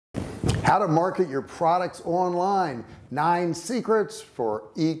How to market your products online, 9 secrets for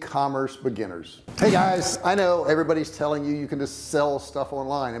e-commerce beginners. Hey guys, I know everybody's telling you can just sell stuff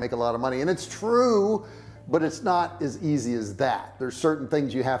online and make a lot of money, and it's true, but it's not as easy as that. There's certain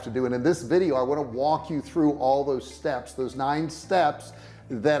things you have to do, and in this video I want to walk you through all those steps, those 9 steps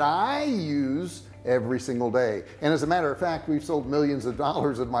that I use every single day. And as a matter of fact, we've sold millions of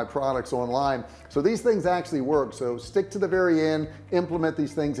dollars of my products online, so these things actually work. So stick to the very end, implement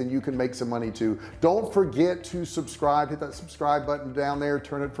these things, and you can make some money too. Don't forget to subscribe. Hit that subscribe button down there,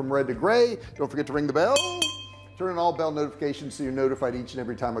 turn it from red to gray. Don't forget to ring the bell, turn on all bell notifications so you're notified each and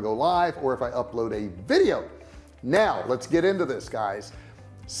every time I go live or if I upload a video. Now let's get into this, guys.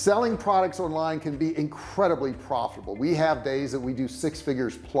 Selling products online can be incredibly profitable. We have days that we do 6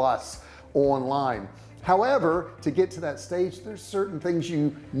 figures plus online. However, to get to that stage, there's certain things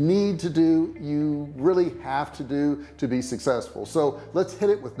you need to do, you really have to do to be successful. So let's hit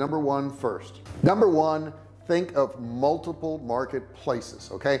it with number 1 first. Number 1, think of multiple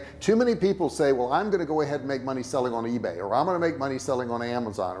marketplaces. Okay, too many people say, well, I'm going to go ahead and make money selling on eBay, or I'm going to make money selling on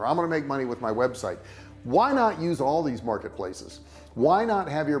Amazon, or I'm going to make money with my website. Why not use all these marketplaces? Why not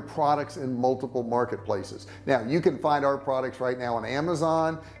have your products in multiple marketplaces? Now you can find our products right now on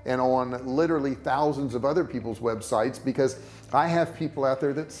Amazon and on literally thousands of other people's websites, because I have people out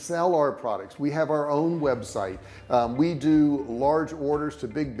there that sell our products. We have our own website. We do large orders to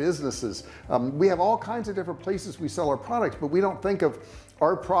big businesses. We have all kinds of different places we sell our products, but we don't think of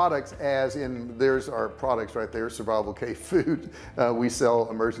our products as in, there's our products right there, Survival Cave Food. We sell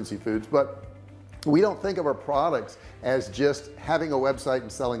emergency foods, but we don't think of our products as just having a website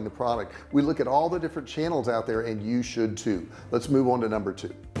and selling the product. We look at all the different channels out there, and you should too. Let's move on to number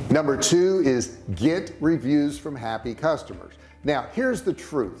 2. Number 2 is get reviews from happy customers. Now here's the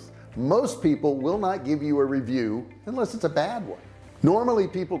truth. Most people will not give you a review unless it's a bad one. Normally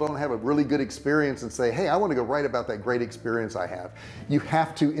people don't have a really good experience and say, hey, I want to go write about that great experience I have. You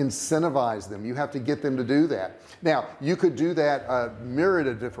have to incentivize them. You have to get them to do that. Now you could do that myriad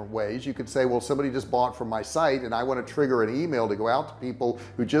of different ways. You could say, well, somebody just bought from my site and I want to trigger an email to go out to people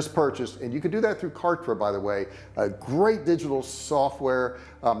who just purchased, and you could do that through Kartra, by the way, a great digital software.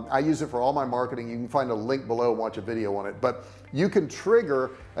 I use it for all my marketing. You can find a link below and watch a video on it, but you can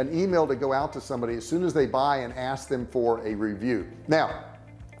trigger an email to go out to somebody as soon as they buy and ask them for a review. Now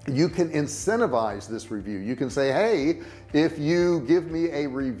you can incentivize this review. You can say, hey, if you give me a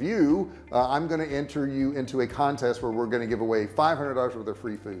review, I'm going to enter you into a contest where we're going to give away $500 worth of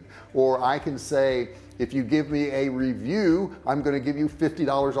free food. Or I can say, if you give me a review, I'm going to give you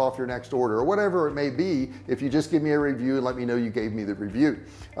 $50 off your next order, or whatever it may be. If you just give me a review and let me know you gave me the review.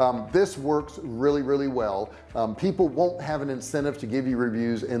 This works really, really well. People won't have an incentive to give you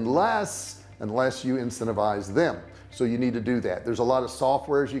reviews unless you incentivize them. So you need to do that. There's a lot of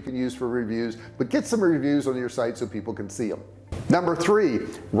softwares you can use for reviews, but get some reviews on your site so people can see them. Number 3,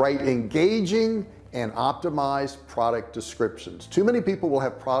 write engaging and optimized product descriptions. Too many people will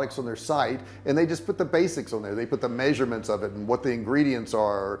have products on their site and they just put the basics on there. They put the measurements of it and what the ingredients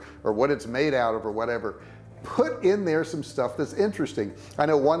are, or what it's made out of, or whatever. Put in there some stuff that's interesting. I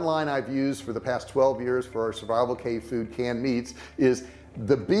know one line I've used for the past 12 years for our Survival Cave Food canned meats is,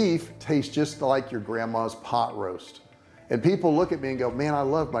 the beef tastes just like your grandma's pot roast. And people look at me and go, man, I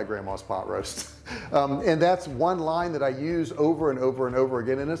love my grandma's pot roast. And that's one line that I use over and over and over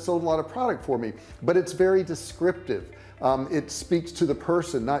again, and it sold a lot of product for me, but it's very descriptive. It speaks to the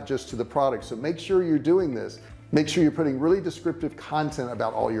person, not just to the product. So make sure you're doing this. Make sure you're putting really descriptive content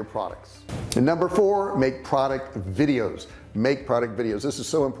about all your products. And number 4, make product videos. Make product videos. This is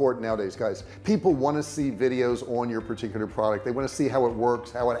so important nowadays, guys. People want to see videos on your particular product. They want to see how it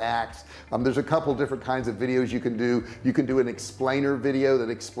works, how it acts. There's a couple different kinds of videos you can do. You can do an explainer video that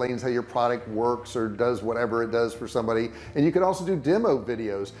explains how your product works or does whatever it does for somebody, and you can also do demo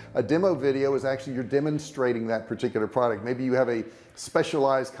videos. A demo video is actually you're demonstrating that particular product. Maybe you have a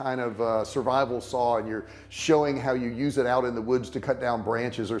specialized kind of survival saw and you're showing how you use it out in the woods to cut down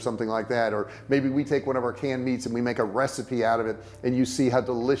branches or something like that. Or maybe we take one of our canned meats and we make a recipe out of it, and you see how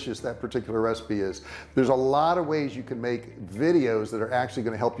delicious that particular recipe is. There's a lot of ways you can make videos that are actually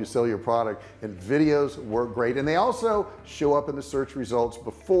going to help you sell your product, and videos work great, and they also show up in the search results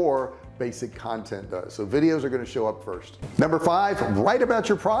before basic content does. So videos are going to show up first. Number 5, write about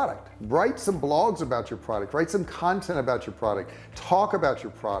your product. Write some blogs about your product. Write some content about your product. Talk about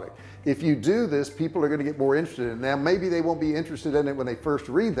your product. If you do this, people are going to get more interested in it. Now maybe they won't be interested in it when they first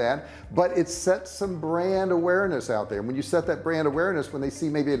read that, but it sets some brand awareness out there. And when you set that brand awareness, when they see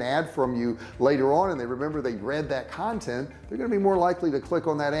maybe an ad from you later on and they remember they read that content, they're going to be more likely to click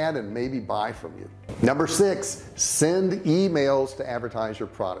on that ad and maybe buy from you. Number 6, send emails to advertise your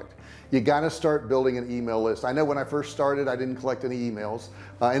product. You got to start building an email list. I know when I first started I didn't collect any emails,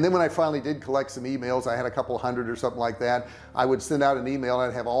 and then when I finally did collect some emails, I had a couple hundred or something like that. I would send out an email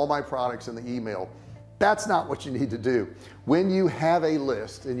and I'd have all my products in the email. That's not what you need to do. When you have a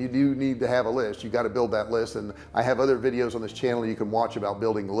list, and you do need to have a list, you got to build that list, and I have other videos on this channel you can watch about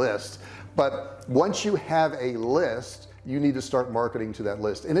building lists. But once you have a list, you need to start marketing to that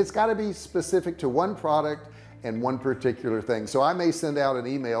list, and it's got to be specific to one product and one particular thing. So I may send out an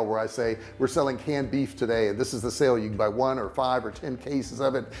email where I say we're selling canned beef today, and this is the sale. You can buy 1 or 5 or 10 cases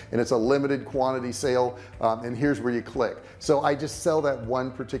of it, and it's a limited quantity sale, and here's where you click. So I just sell that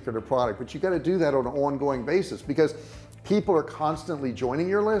one particular product, but you got to do that on an ongoing basis, because people are constantly joining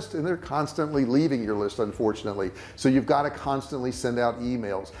your list and they're constantly leaving your list, unfortunately. So you've got to constantly send out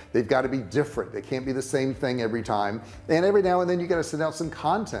emails. They've got to be different. They can't be the same thing every time, and every now and then you got to send out some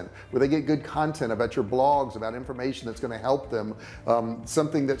content where they get good content about your blogs, about information that's going to help them,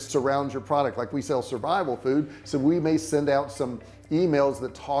 something that surrounds your product. Like we sell survival food, so we may send out some emails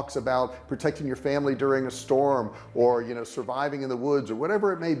that talks about protecting your family during a storm, or surviving in the woods, or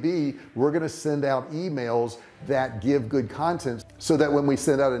whatever it may be. We're going to send out emails that give good content, so that when we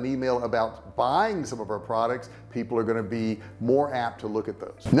send out an email about buying some of our products, people are going to be more apt to look at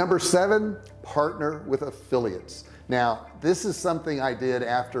those. Number 7, partner with affiliates. Now this is something I did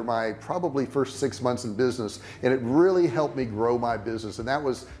after my probably first 6 months in business, and it really helped me grow my business, and that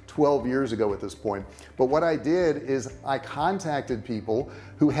was 12 years ago at this point. But what I did is I contacted people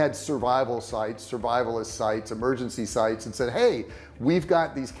who had survival sites, survivalist sites, emergency sites, and said, hey, we've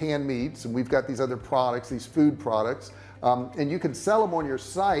got these canned meats and we've got these other products, these food products, and you can sell them on your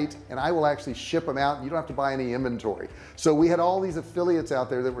site, and I will actually ship them out, and you don't have to buy any inventory. So we had all these affiliates out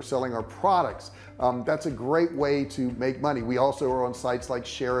there that were selling our products. That's a great way to make money. We also are on sites like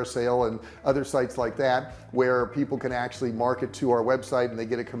ShareASale and other sites like that, where people can actually market to our website and they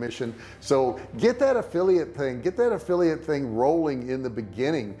get a commission. So get that affiliate thing rolling in the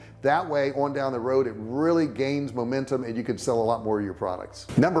beginning. That way on down the road it really gains momentum, and you can sell a lot more of your products.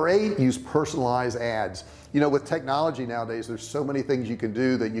 Number 8, use personalized ads. With technology nowadays, there's so many things you can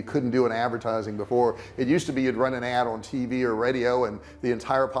do that you couldn't do in advertising before. It used to be you'd run an ad on TV or radio and the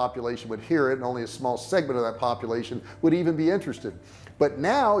entire population would hear it, and only a small segment of that population would even be interested. But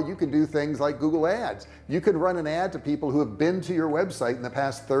now you can do things like Google Ads. You can run an ad to people who have been to your website in the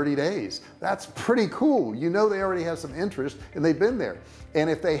past 30 days. That's pretty cool. They already have some interest and they've been there. And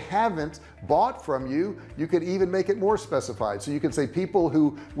if they haven't bought from you, you could even make it more specified. So you can say people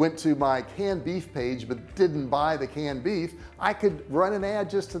who went to my canned beef page but didn't buy the canned beef, I could run an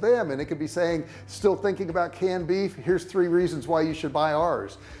ad just to them, and it could be saying, still thinking about canned beef? Here's 3 reasons why you should buy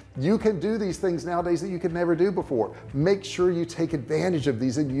ours. You can do these things nowadays that you could never do before. Make sure you take advantage of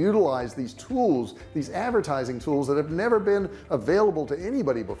these and utilize these tools, these advertising tools that have never been available to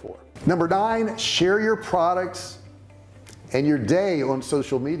anybody before. Number 9, share your products and your day on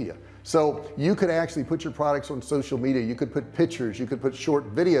social media. So you could actually put your products on social media. You could put pictures, you could put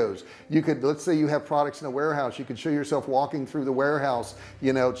short videos. You could, let's say you have products in a warehouse, you could show yourself walking through the warehouse,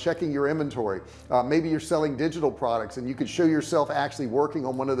 checking your inventory. Maybe you're selling digital products, and you could show yourself actually working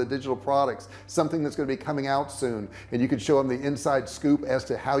on one of the digital products, something that's going to be coming out soon, and you could show them the inside scoop as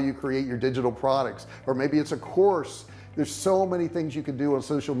to how you create your digital products. Or maybe it's a course. There's so many things you can do on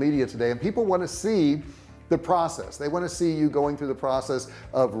social media today, and people want to see the process. They want to see you going through the process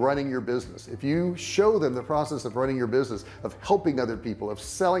of running your business. If you show them the process of running your business, of helping other people, of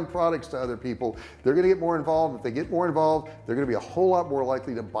selling products to other people, they're going to get more involved. If they get more involved, they're going to be a whole lot more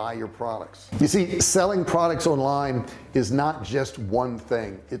likely to buy your products. You see, selling products online is not just one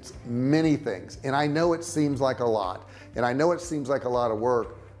thing. It's many things. And I know it seems like a lot, and I know it seems like a lot of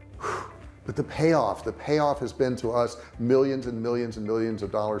work, but the payoff has been to us millions and millions and millions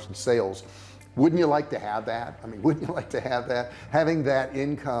of dollars in sales. Wouldn't you like to have that? I mean, wouldn't you like to have that? Having that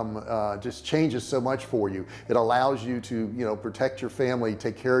income just changes so much for you. It allows you to protect your family,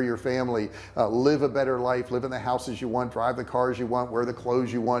 take care of your family, live a better life, live in the houses you want, drive the cars you want, wear the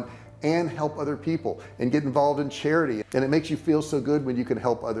clothes you want, and help other people, and get involved in charity. And it makes you feel so good when you can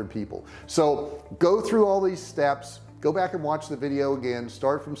help other people. So go through all these steps. Go back and watch the video again.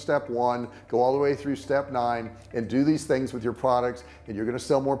 Start from step 1, go all the way through step 9, and do these things with your products, and you're going to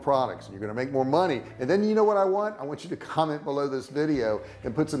sell more products, and you're going to make more money. And then you know what I want you to comment below this video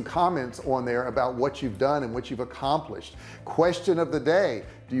and put some comments on there about what you've done and what you've accomplished. Question of the day: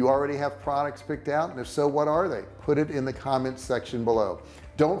 do you already have products picked out? And if so, what are they? Put it in the comments section below.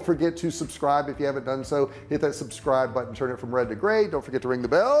 Don't forget to subscribe if you haven't done so. Hit that subscribe button, turn it from red to gray. Don't forget to ring the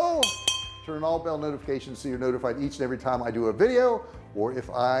bell. turn on all bell notifications so you're notified each and every time I do a video, or if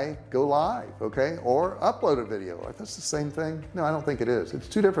I go live, okay, or upload a video. That's the same thing. No, I don't think it is. It's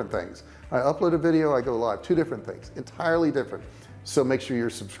two different things. I upload a video, I go live. Two different things, entirely different. So make sure you're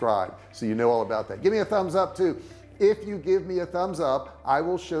subscribed so you know all about that. Give me a thumbs up too. If you give me a thumbs up, I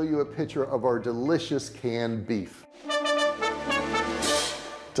will show you a picture of our delicious canned beef.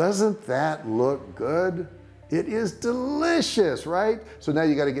 Doesn't that look good? It is delicious, right? So now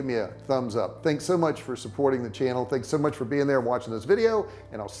you got to give me a thumbs up. Thanks so much for supporting the channel. Thanks so much for being there and watching this video,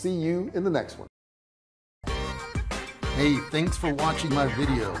 and I'll see you in the next one. Hey, thanks for watching my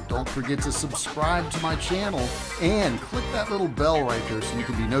video. Don't forget to subscribe to my channel and click that little bell right there so you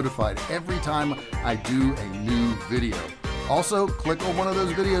can be notified every time I do a new video. Also, click on one of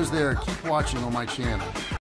those videos there. Keep watching on my channel.